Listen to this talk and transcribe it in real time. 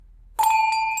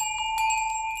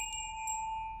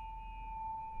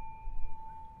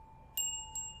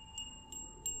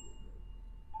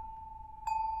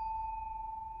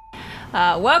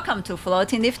Welcome to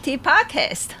Floating Nifty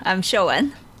Podcast. I'm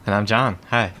Shiuwen. And I'm John.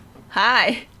 Hi.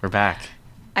 Hi. We're back.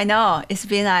 I know. It's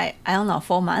been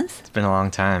 4 months. It's been a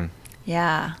long time.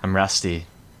 Yeah. I'm rusty.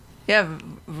 You're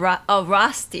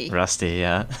rusty. Rusty,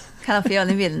 yeah. Kind of feel a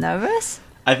little bit nervous?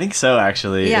 I think so,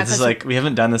 actually. Yeah, it's just like we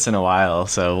haven't done this in a while,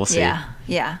 so we'll see.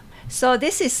 Yeah. So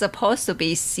this is supposed to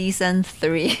be season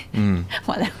 3.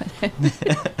 Whatever that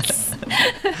is.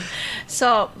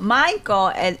 So my goal,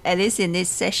 at least in this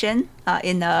session,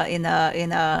 in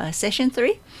session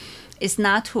 3, is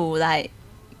not to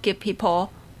give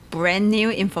people brand new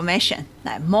information,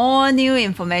 more new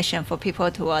information for people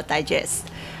to digest.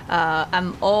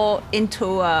 I'm all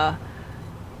into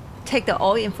take the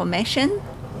old information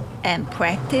and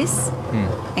practice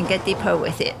and get deeper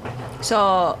with it.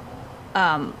 So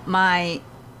my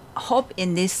hope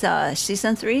in this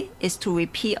season 3 is to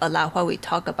repeat a lot what we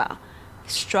talk about.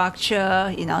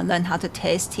 Structure, learn how to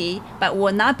taste tea, but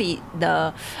will not be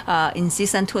the in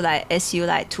season 2 as you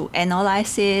to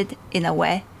analyze it in a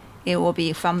way. It will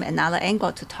be from another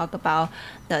angle to talk about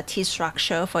the tea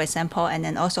structure, for example, and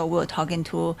then also we'll talk a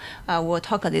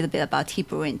little bit about tea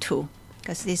brewing too,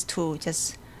 because these two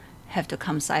just have to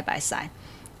come side by side.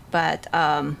 But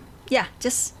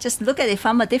just look at it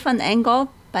from a different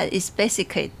angle, but it's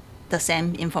basically the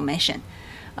same information.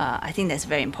 I think that's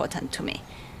very important to me.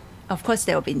 Of course,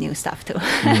 there will be new stuff too.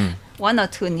 1 or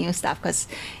 2 new stuff because,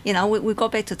 we go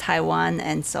back to Taiwan,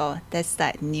 and so that's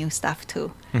new stuff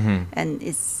too. And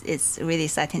it's really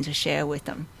exciting to share with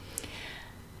them.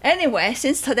 Anyway,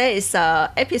 since today is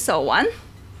episode 1,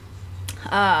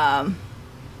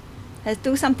 let's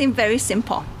do something very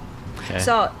simple. Okay.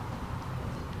 So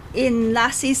in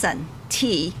last season,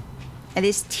 tea, at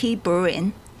least tea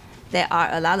brewing, there are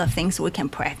a lot of things we can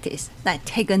practice, like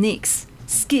techniques,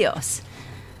 skills,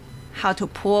 how to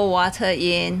pour water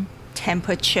in,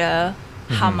 temperature,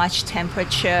 how much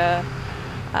temperature,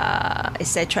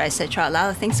 etc., etc. A lot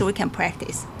of things we can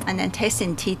practice. And then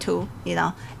tasting tea too,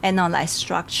 analyze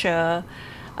structure,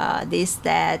 this,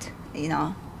 that,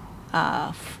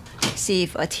 see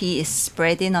if a tea is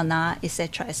spreading or not,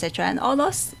 etc., etc. And all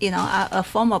those, are a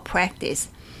form of practice.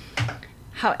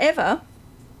 However,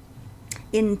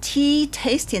 in tea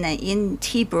tasting and in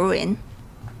tea brewing,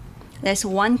 there's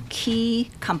one key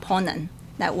component,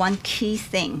 one key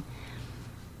thing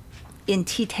in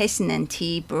tea tasting and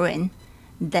tea brewing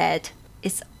that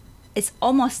it's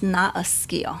almost not a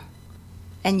skill,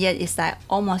 and yet it's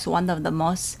almost one of the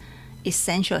most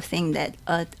essential thing that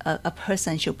a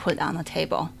person should put on the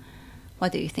table.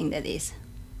 What do you think that is?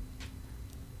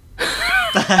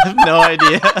 I have no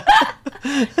idea.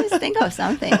 Just think of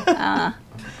something.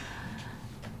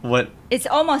 What? It's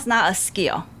almost not a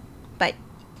skill,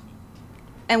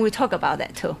 and we talk about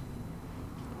that too.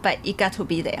 But it got to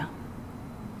be there.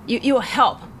 You will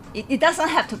help. It doesn't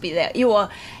have to be there. You will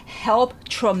help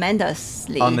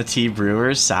tremendously. On the tea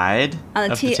brewer's side on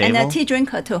the of tea, the table? and the tea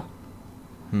drinker too.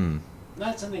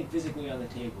 Not something physically on the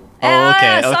table. Oh,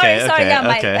 okay, Sorry.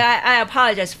 Yeah, okay. I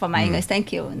apologize for my English.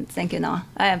 Thank you, Noah.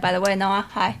 By the way, Noah,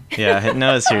 hi. Yeah,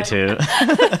 Noah's here too.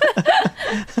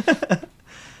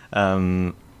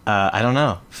 I don't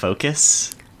know.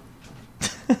 Focus?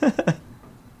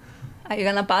 Are you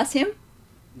gonna boss him?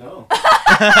 No.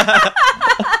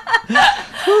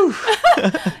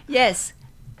 Yes,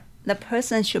 the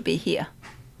person should be here.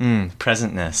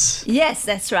 Presentness. Yes,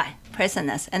 that's right.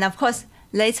 Presentness. And of course,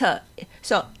 later,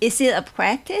 so is it a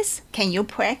practice? Can you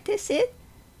practice it?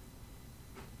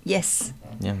 Yes.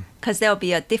 Yeah. Because there will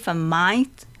be a different mind,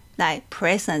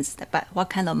 presence, but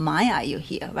what kind of mind are you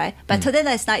here, right? But today,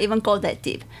 let's not even go that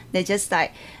deep. They just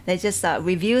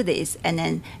review this and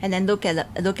then look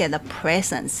at the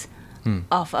presence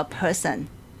of a person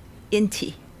in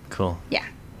tea. Cool. Yeah.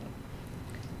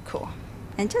 Cool.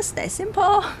 And just that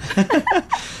simple.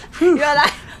 You're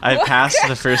like, I passed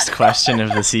the first question of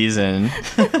the season.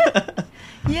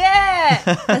 Yeah.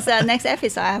 Because next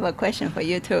episode, I have a question for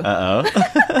you too. Uh-oh.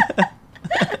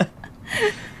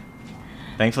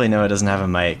 Thankfully, Noah doesn't have a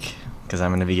mic, because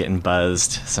I'm going to be getting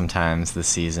buzzed sometimes this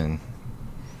season.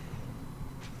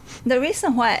 The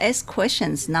reason why I ask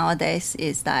questions nowadays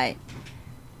is I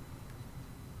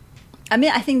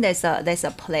think there's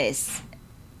a place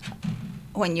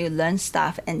when you learn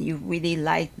stuff and you really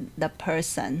like the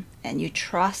person and you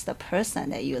trust the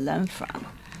person that you learn from,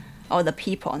 or the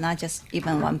people, not just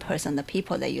even one person, the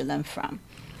people that you learn from.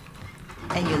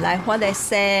 And you like what they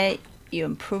say, you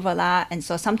improve a lot. And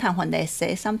so sometimes when they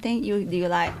say something, you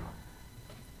like,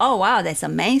 oh wow, that's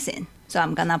amazing. So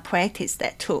I'm gonna practice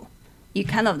that too. You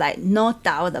kind of no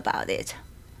doubt about it.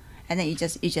 And then you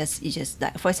just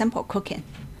like, for example, cooking.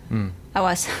 I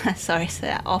was sorry,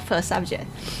 off the subject.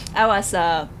 I was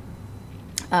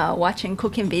watching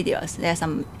cooking videos. There's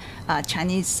some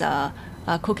Chinese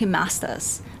cooking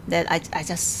masters that I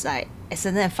just like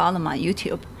accidentally found them on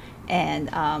YouTube, and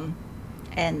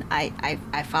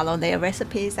I follow their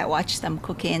recipes. I watch them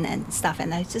cooking and stuff,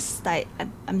 and I just like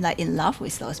I'm like in love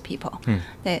with those people.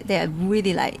 They are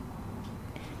really like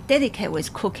dedicated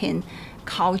with cooking,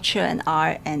 culture and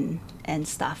art and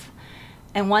stuff.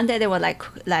 And one day they were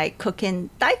like cooking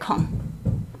daikon,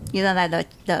 like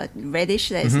the radish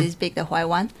that is this big, the white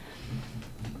one.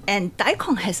 And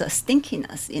daikon has a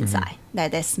stinkiness inside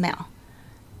that they smell.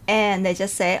 And they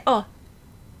just say, oh,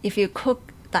 if you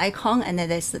cook daikon and then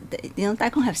there's,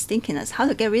 daikon have stinkiness, how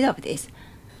to get rid of this?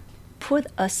 Put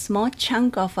a small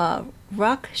chunk of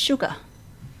rock sugar.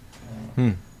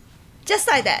 Just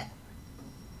like that.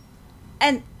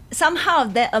 And somehow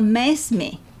that amazed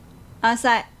me. I was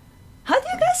like, how do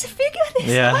you guys figure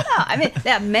this out? I mean,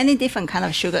 there are many different kind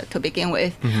of sugar to begin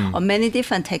with, or many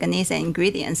different techniques and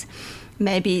ingredients.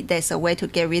 Maybe there's a way to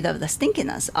get rid of the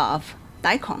stinkiness of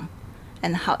daikon.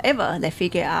 And however they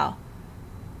figure out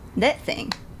that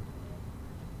thing,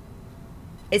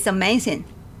 it's amazing.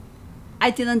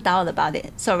 I didn't doubt about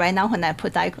it. So right now when I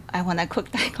cook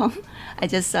daikon, I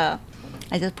just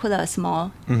put a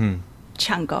small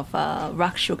chunk of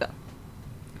rock sugar.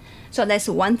 So that's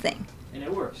one thing. And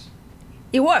it works.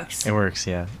 It works. It works,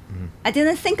 yeah. I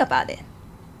didn't think about it.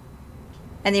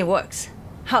 And it works.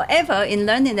 However, in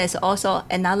learning, there's also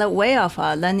another way of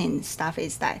learning stuff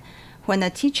is that when a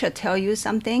teacher tells you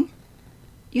something,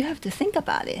 you have to think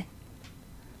about it.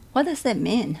 What does that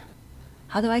mean?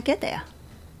 How do I get there?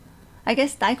 I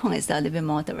guess daikon is a little bit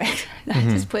more direct. I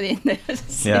just put it in there.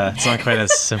 Yeah, it's not quite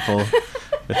as simple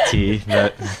with tea,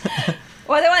 but...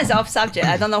 Well, that one is off subject.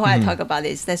 I don't know why I talk about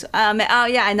this. That's I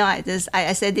know.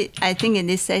 I said it. I think in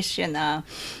this session,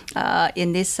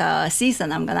 in this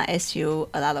season, I'm gonna ask you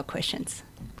a lot of questions.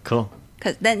 Cool.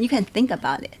 Because then you can think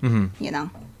about it. Cool.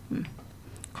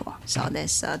 So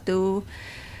let's do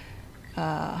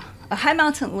a high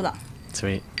mountain oolong.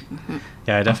 Sweet.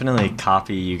 Yeah, I definitely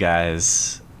copy you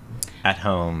guys at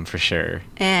home for sure.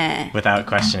 Without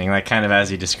questioning, like kind of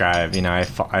as you described.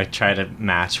 I try to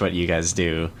match what you guys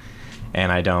do. And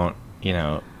I don't,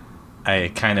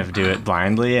 I kind of do it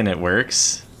blindly and it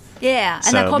works. Yeah,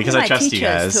 and I copy because my I trust teachers you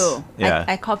guys. Too. Yeah.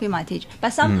 I copy my teacher.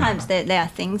 But sometimes there are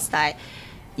things that,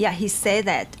 he said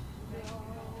that,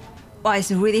 well,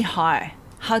 it's really hard.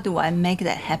 How do I make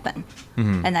that happen?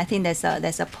 And I think there's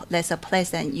a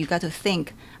place that you got to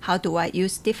think, how do I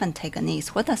use different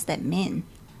techniques? What does that mean?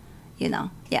 Yeah.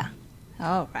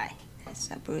 All right. Let's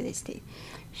brew this tea.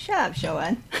 Shut up,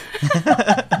 Shiuwen.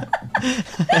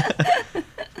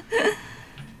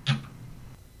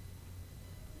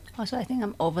 Also, I think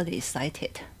I'm overly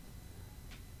excited.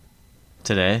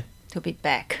 Today? To be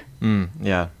back.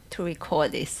 Yeah. To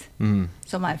record this.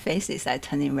 So my face is like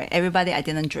turning red. Everybody, I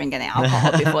didn't drink any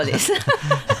alcohol before this.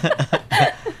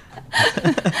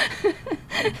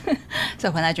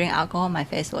 So when I drink alcohol, my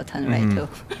face will turn red too.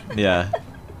 Yeah.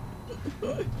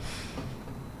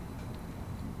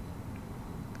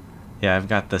 Yeah, I've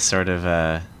got the sort of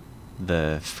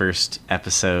the first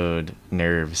episode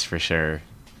nerves for sure.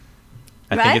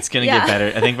 I think it's gonna get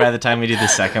better. I think by the time we do the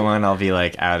second one, I'll be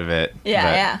like out of it.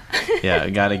 Yeah. Yeah,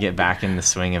 got to get back in the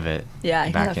swing of it. Yeah,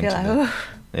 you gotta feel like, oh,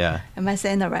 yeah. Am I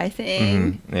saying the right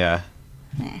thing? Yeah.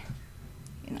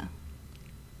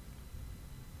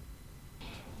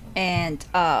 And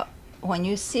when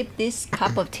you sip this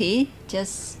cup of tea,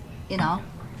 just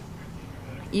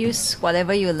use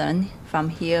whatever you learn from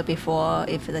here before,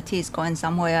 if the tea is going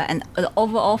somewhere, and the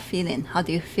overall feeling. How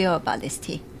do you feel about this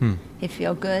tea? It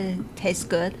feel good, tastes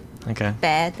good, Okay.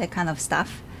 bad, that kind of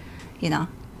stuff,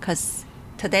 because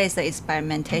today is the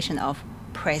experimentation of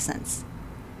presence.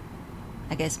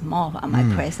 I guess more of my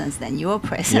presence than your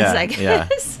presence, I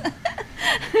guess.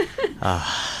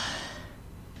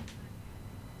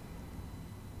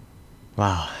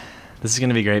 Wow. This is going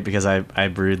to be great because I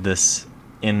brewed this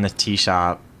in the tea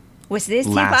shop with this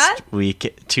last teapot?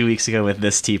 week, 2 weeks ago with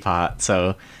this teapot.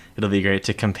 So it'll be great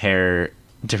to compare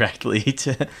directly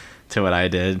to what I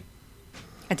did.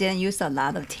 I didn't use a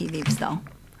lot of tea leaves though,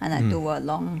 and I do a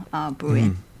long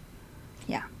brewing.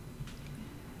 Yeah,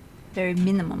 very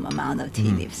minimum amount of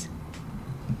tea leaves.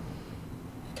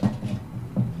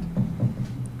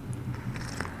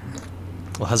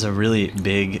 Well, it has a really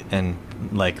big and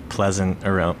like pleasant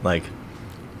aroma,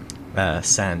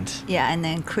 scent. Yeah, and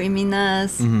then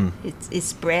creaminess. It's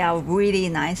spread out really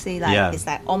nicely. It's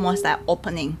like almost like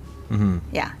opening.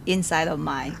 Yeah, inside of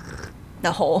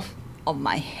the whole of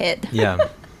my head. Yeah.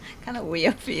 Kind of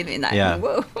weird feeling. Like, Yeah.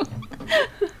 whoa.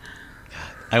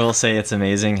 I will say it's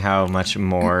amazing how much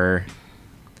more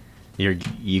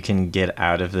you can get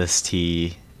out of this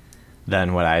tea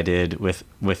than what I did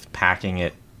with packing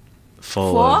it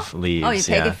full of leaves. Oh, you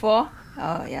pack it 4?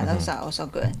 Oh, yeah, those are also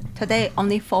good. Today,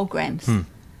 only 4 grams.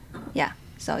 Yeah,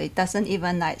 so it doesn't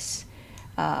even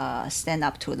stand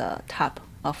up to the top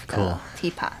of the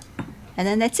teapot. And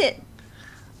then that's it.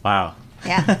 Wow.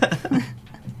 Yeah.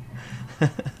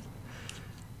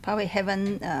 Probably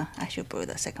haven't. I should brew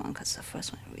the second one because the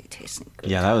first one really tasting good.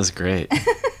 Yeah, that was great.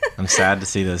 I'm sad to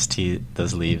see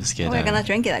those leaves get. We're gonna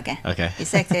drink it again. Okay.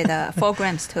 It's actually 4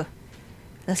 grams too.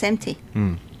 The same tea.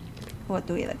 We'll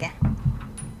do it again.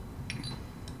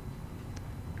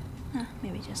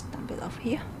 Maybe just dump it off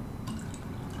here.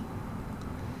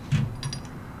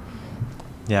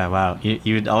 Yeah. Wow.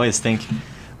 You would always think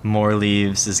more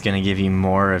leaves is gonna give you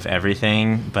more of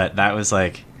everything, but that was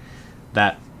like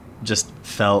that. Just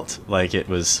felt like it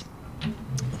was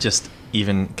just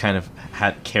even kind of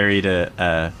had carried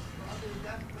a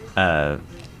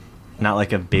not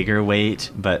like a bigger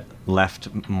weight, but left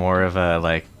more of a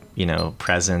like, you know,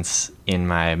 presence in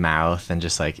my mouth and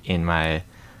just like in my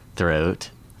throat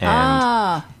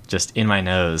and just in my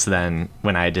nose than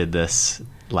when I did this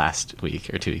last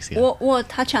week or 2 weeks ago. We'll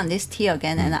touch on this tea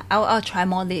again and I'll try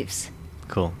more leaves.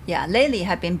 Cool. Yeah, lately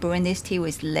I've been brewing this tea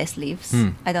with less leaves.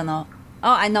 I don't know.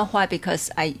 Oh, I know why,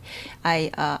 because I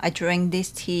drink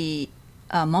this tea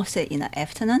mostly in the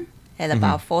afternoon at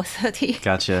about 4:30.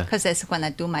 Gotcha. Because that's when I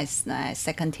do my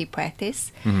second tea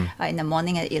practice. In the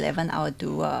morning at 11, I will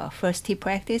do first tea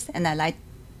practice, and I like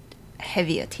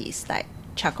heavier teas like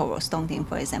charcoal roast dongting,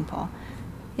 for example.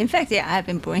 In fact, yeah, I have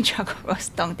been brewing charcoal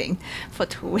roast dongting for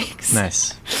 2 weeks.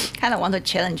 Nice. Kind of want to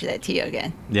challenge that tea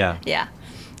again. Yeah. Yeah.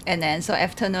 And then so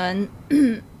afternoon,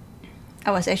 I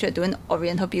was actually doing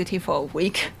Oriental Beauty for a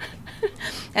week.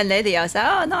 And later I was like,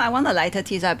 oh no, I want a lighter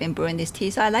tea, so I've been brewing this tea.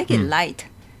 So I like it light.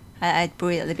 I brew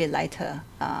it a little bit lighter.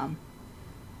 I'm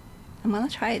going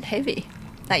to try it heavy.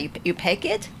 Like you pack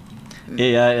it?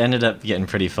 Yeah, I ended up getting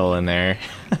pretty full in there.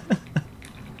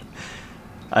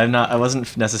 I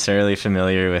wasn't necessarily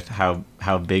familiar with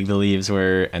how big the leaves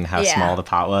were and how small the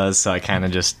pot was, so I kind of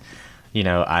just, you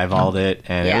know, eyeballed it,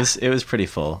 and it was pretty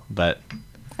full, but.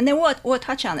 And then we'll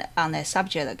touch on that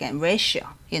subject again, ratio.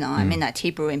 You know, I mean, tea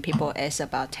brewing people ask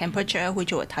about temperature,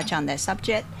 which we'll touch on that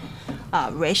subject,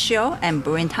 ratio and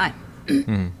brewing time.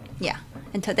 Yeah,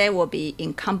 and today will be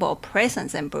in combo of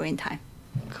presence and brewing time.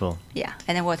 Cool. Yeah,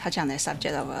 and then we'll touch on the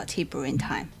subject of tea brewing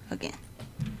time again.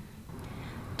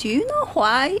 Do you know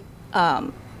why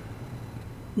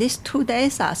these 2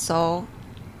 days are so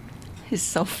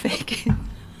fake?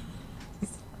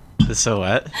 So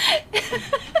what?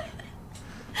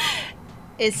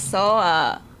 It's so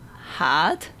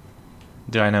hard.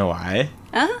 Do I know why?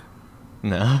 Huh?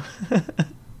 No.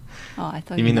 Oh, I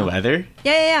thought you mean know. the weather?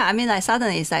 Yeah. I mean, like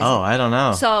suddenly it's like. Oh, I don't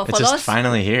know. So it's just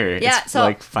finally here. Yeah. It's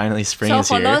like finally spring is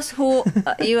here. So for those who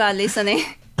you are listening,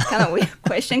 kind of weird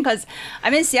question, because I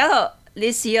mean Seattle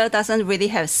this year doesn't really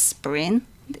have spring,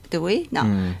 do we?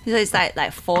 No. So it's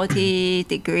like 40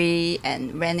 degree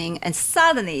and raining, and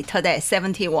suddenly today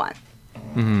 71.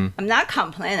 I'm not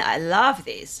complaining. I love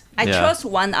this. I chose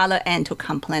one other end to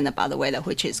complain about the weather,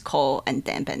 which is cold and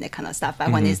damp and that kind of stuff.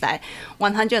 But when it's like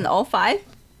 105,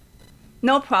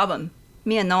 no problem.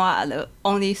 Me and Noah are the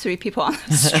only 3 people on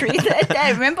the street that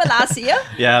day. Remember last year?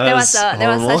 Yeah, there was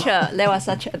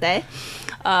such a day.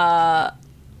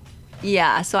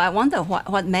 Yeah, so I wonder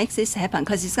what makes this happen,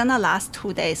 because it's gonna last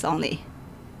 2 days only.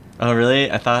 Oh, really?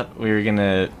 I thought we were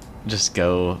gonna just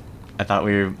go. I thought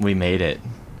we made it.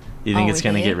 You think it's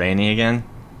gonna get rainy again?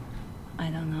 I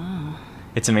don't know.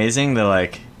 It's amazing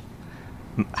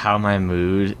how my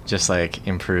mood just like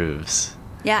improves.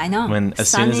 Yeah, I know. As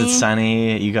soon as it's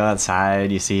sunny, you go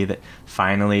outside, you see that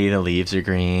finally the leaves are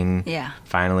green. Yeah.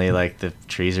 Finally, like the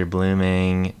trees are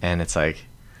blooming, and it's like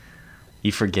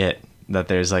you forget that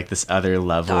there's like this other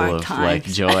level of like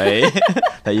joy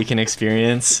that you can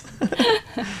experience.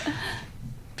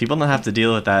 People don't have to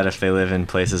deal with that if they live in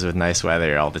places with nice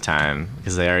weather all the time,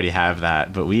 because they already have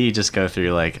that. But we just go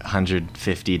through like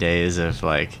 150 days of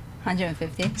like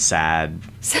 150 sad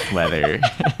weather.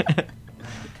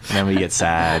 And then we get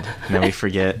sad, and then we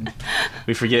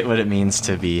forget what it means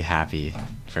to be happy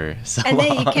for so long. And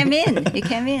then you came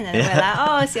in, and we're like,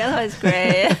 oh, Seattle is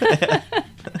great.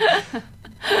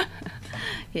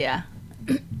 Yeah,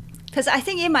 because I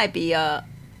think it might be a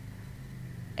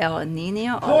El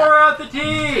Nino. Pour out the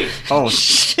tea! Oh,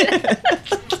 shit.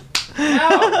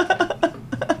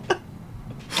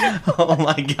 Oh,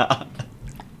 my God.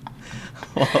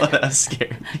 Oh, that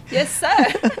scared me. Yes,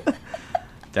 sir.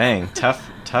 Dang,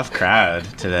 tough crowd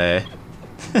today.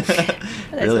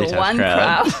 Really tough one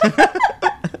crowd.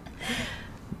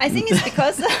 I think it's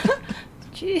because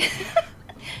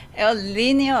El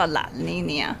Nino or La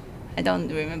Nina. I don't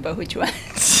remember which one.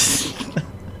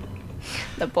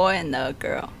 The boy and the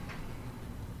girl.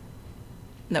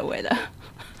 The weather.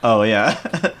 Oh yeah,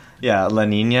 yeah, La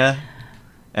Nina,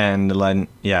 and La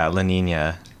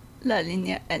Nina. La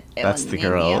Nina and El That's the Nino.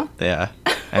 girl. Yeah,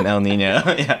 and El Nino.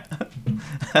 Yeah.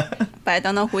 But I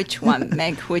don't know which one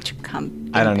make which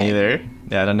come. I don't either.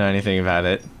 Yeah, I don't know anything about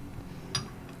it.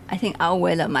 I think our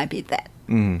weather might be that.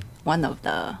 One of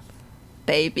the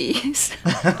babies.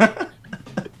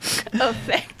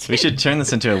 Affect. We should turn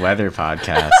this into a weather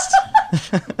podcast.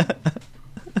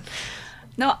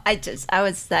 No, I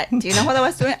was like, do you know what I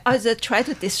was doing? I was just trying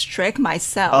to distract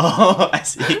myself. Oh, I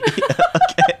see. Okay.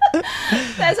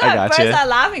 That's why I first started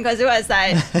laughing because it was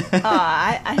like,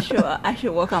 I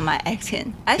should work on my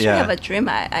acting. I actually have a dream.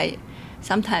 I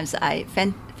sometimes I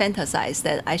fantasize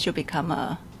that I should become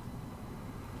a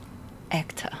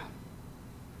actor.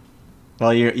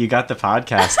 Well, you got the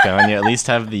podcast going. You at least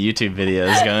have the YouTube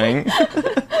videos going.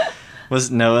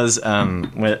 Was Noah's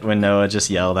when Noah just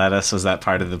yelled at us, was that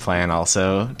part of the plan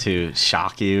also to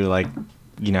shock you? Like,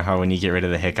 you know how when you get rid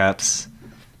of the hiccups,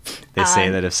 they say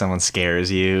that if someone scares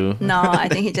you. No, I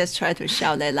think he just tried to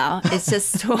shout it loud. It's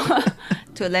just to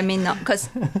let me know, because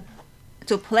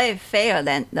to play fair,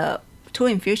 then the two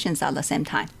infusions are at the same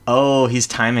time. Oh, he's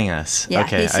timing us. Yeah,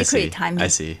 okay, he secretly timed me. I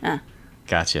see.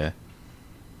 Gotcha.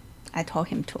 I told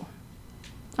him to.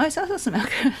 Oh, it also smells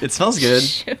good. It smells good.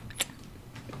 Shoot.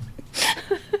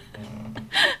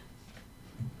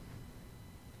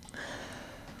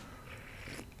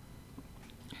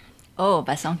 Oh,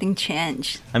 but something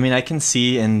changed. I mean, I can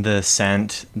see in the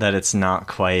scent that it's not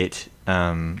quite,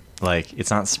 like,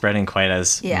 it's not spreading quite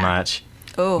as much.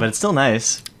 Oh. But it's still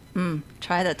nice.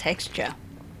 Try the texture.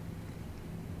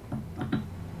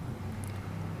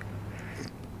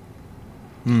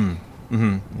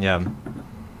 Yeah.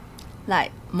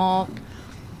 Like more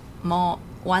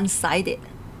one-sided.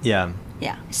 Yeah.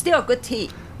 Yeah. Still a good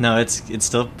tea. No, it's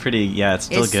still pretty. Yeah, it's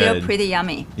still good. It's still pretty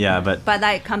yummy. Yeah, but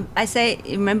like I say,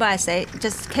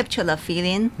 just capture the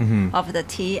feeling of the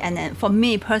tea, and then for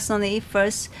me personally,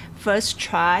 first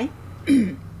try,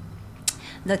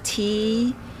 the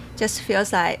tea just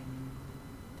feels like,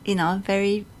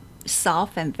 very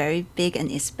soft and very big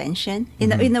and expansion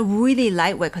in a really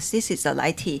light way, because this is a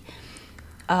light tea.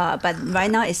 But right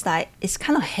now it's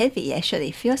kind of heavy actually.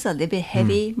 It feels a little bit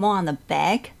heavy, more on the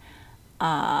back.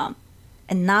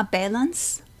 And not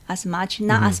balanced as much,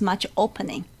 not as much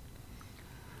opening.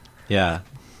 Yeah.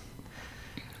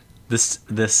 This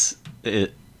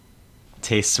it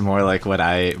tastes more like what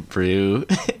I brew,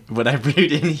 what I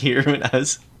brewed in here when I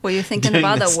was. Were you thinking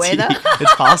about the weather?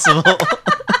 It's possible.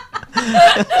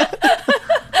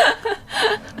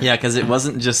 Yeah, because it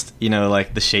wasn't just,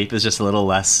 like the shape is just a little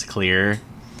less clear,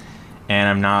 and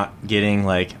I'm not getting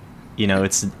like.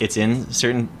 It's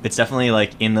definitely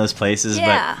like in those places,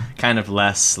 but kind of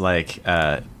less like,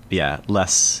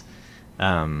 less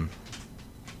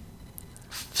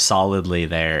solidly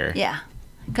there. Yeah,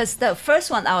 because the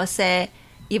first one I would say,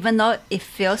 even though it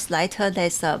feels lighter,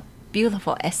 there's a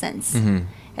beautiful essence.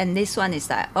 And this one is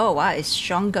like, oh wow, it's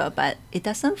stronger, but it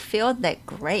doesn't feel that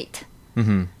great.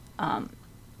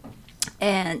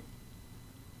 And,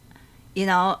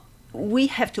 we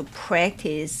have to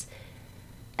practice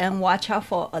and watch out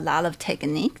for a lot of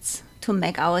techniques to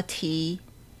make our tea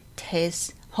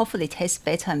hopefully taste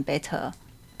better and better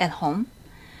at home.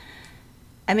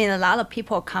 I mean, a lot of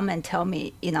people come and tell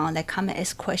me, they come and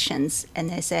ask questions,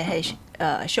 and they say, hey,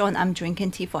 Shiuwen, I'm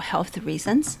drinking tea for health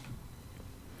reasons.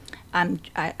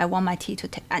 I want my tea to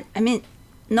taste. I mean,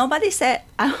 nobody said,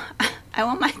 I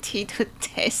want my tea to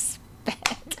taste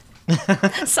bad.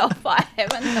 So far, I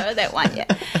haven't heard that one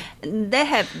yet.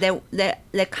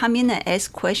 They come in and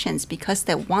ask questions because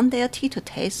they want their tea to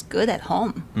taste good at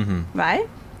home, right?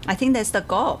 I think that's the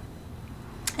goal.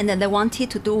 And then they want tea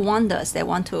to do wonders. They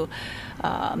want to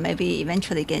maybe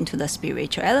eventually get into the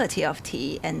spirituality of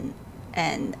tea and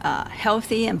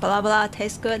healthy and blah blah,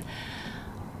 taste good.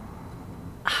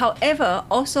 However,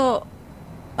 also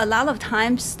a lot of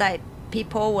times that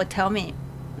people will tell me,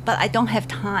 but I don't have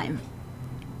time.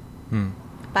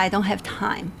 But I don't have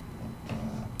time.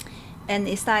 And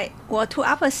it's like, well, two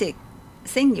opposite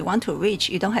things you want to reach.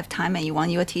 You don't have time, and you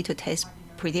want your tea to taste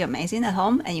pretty amazing at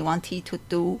home, and you want tea to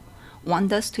do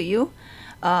wonders to you.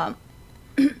 I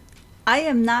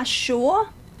am not sure,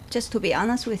 just to be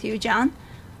honest with you, John,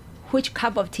 which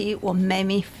cup of tea will make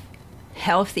me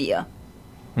healthier.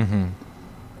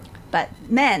 But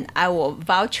man, I will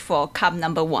vouch for cup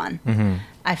number one.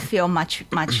 I feel much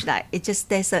like it just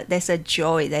there's a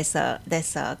joy, there's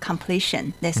a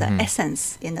completion, there's an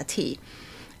essence in the tea.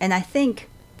 And I think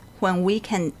when we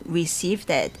can receive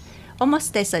that,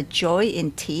 almost there's a joy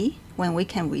in tea when we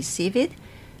can receive it.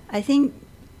 I think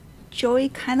joy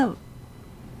kind of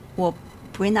will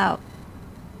bring out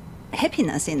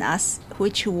happiness in us,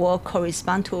 which will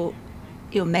correspond to,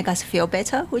 it will make us feel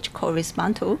better, which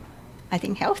correspond to, I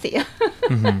think, healthier.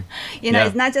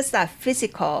 It's not just a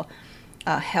physical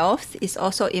health, it's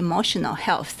also emotional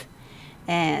health.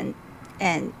 And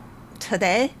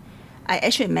today, I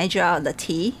actually measure out the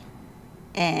tea,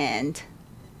 and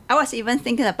I was even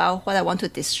thinking about what I want to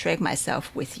distract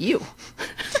myself with you.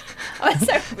 I was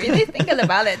like really thinking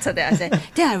about it today. I said,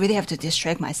 I really have to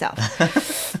distract myself.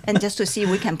 And just to see if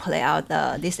we can play out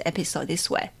this episode this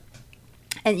way.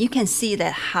 And you can see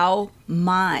that how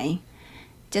mind,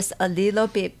 just a little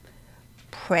bit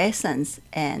presence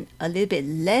and a little bit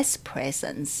less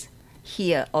presence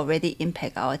here already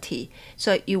impact our tea.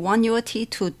 So you want your tea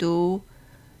to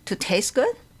taste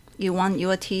good. You want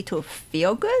your tea to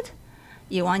feel good.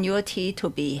 You want your tea to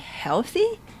be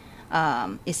healthy,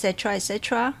 etc.,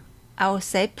 etc. I would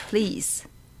say, please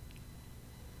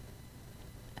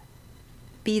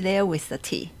be there with the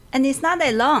tea. And it's not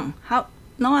that long. How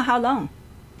long?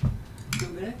 2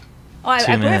 minutes? Oh, I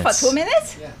put it for 2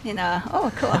 minutes? Yeah.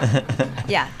 Oh, cool.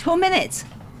 Yeah, 2 minutes.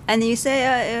 And you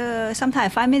say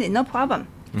sometimes 5 minutes, no problem.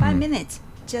 5 minutes,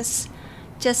 just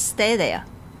stay there.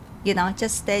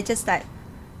 Just like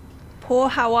pour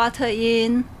hot water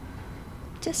in.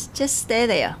 Just stay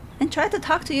there and try to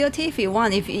talk to your tea if you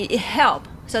want, if it help.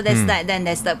 So that's then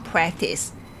that's the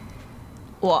practice.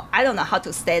 Well, I don't know how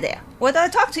to stay there. What do I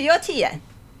talk to your tea then?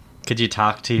 Could you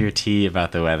talk to your tea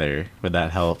about the weather? Would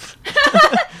that help?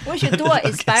 We should do an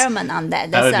experiment on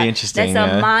that. That would be interesting.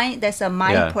 There's a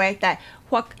mind practice.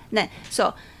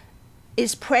 So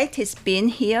is practice being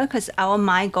here? Because our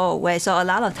mind go away. So a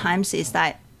lot of times it's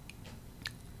like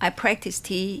I practice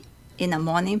tea in the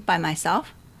morning by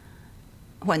myself.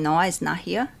 When Noah is not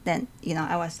here, then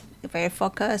I was very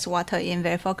focused, water in,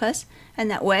 very focused, and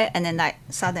that way, and then like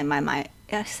suddenly my mind,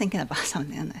 I was thinking about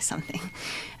something, and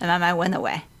my mind went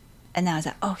away, and then I was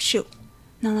like, oh shoot,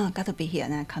 no, I got to be here,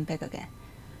 and then I come back again,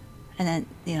 and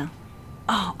then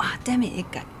damn it,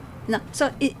 it got,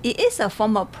 so it is a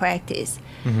form of practice,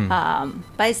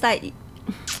 but it's like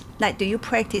do you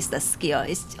practice the skill?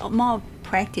 It's more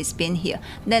practice being here.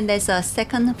 Then there's a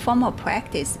second form of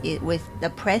practice with the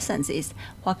presence is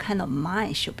what kind of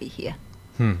mind should be here.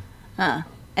 And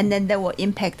then that will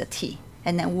impact the tea.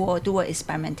 And then we'll do an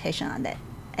experimentation on that.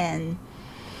 And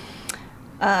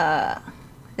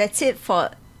that's it for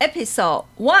episode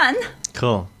 1.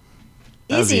 Cool.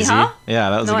 That easy, was huh? Yeah,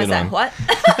 that was a good one. What?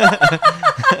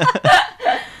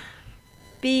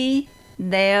 Be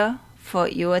there for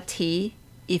your tea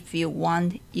if you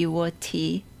want your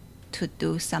tea to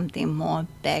do something more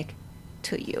back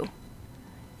to you.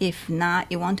 If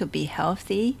not, you want to be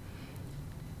healthy,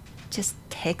 just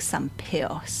take some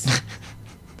pills.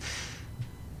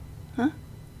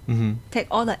 Take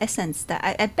all the essence that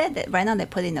I bet that right now they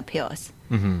put in the pills.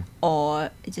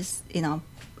 Or just, not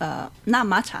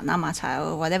matcha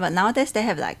or whatever. Nowadays they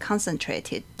have like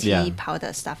concentrated tea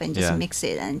powder stuff and just mix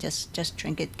it and just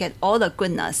drink it. Get all the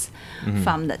goodness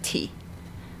from the tea.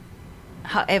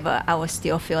 However, I will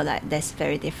still feel like that's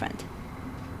very different.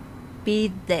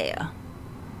 Be there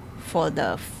for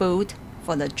the food,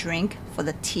 for the drink, for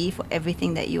the tea, for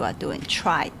everything that you are doing.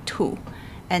 Try to.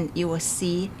 And you will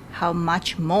see how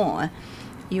much more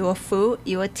your food,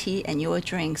 your tea, and your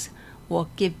drinks will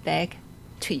give back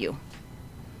to you.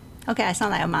 Okay, I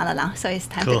sound like a mother now, so it's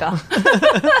time to go.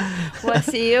 We'll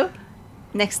see you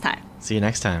next time. See you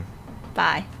next time.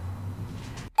 Bye.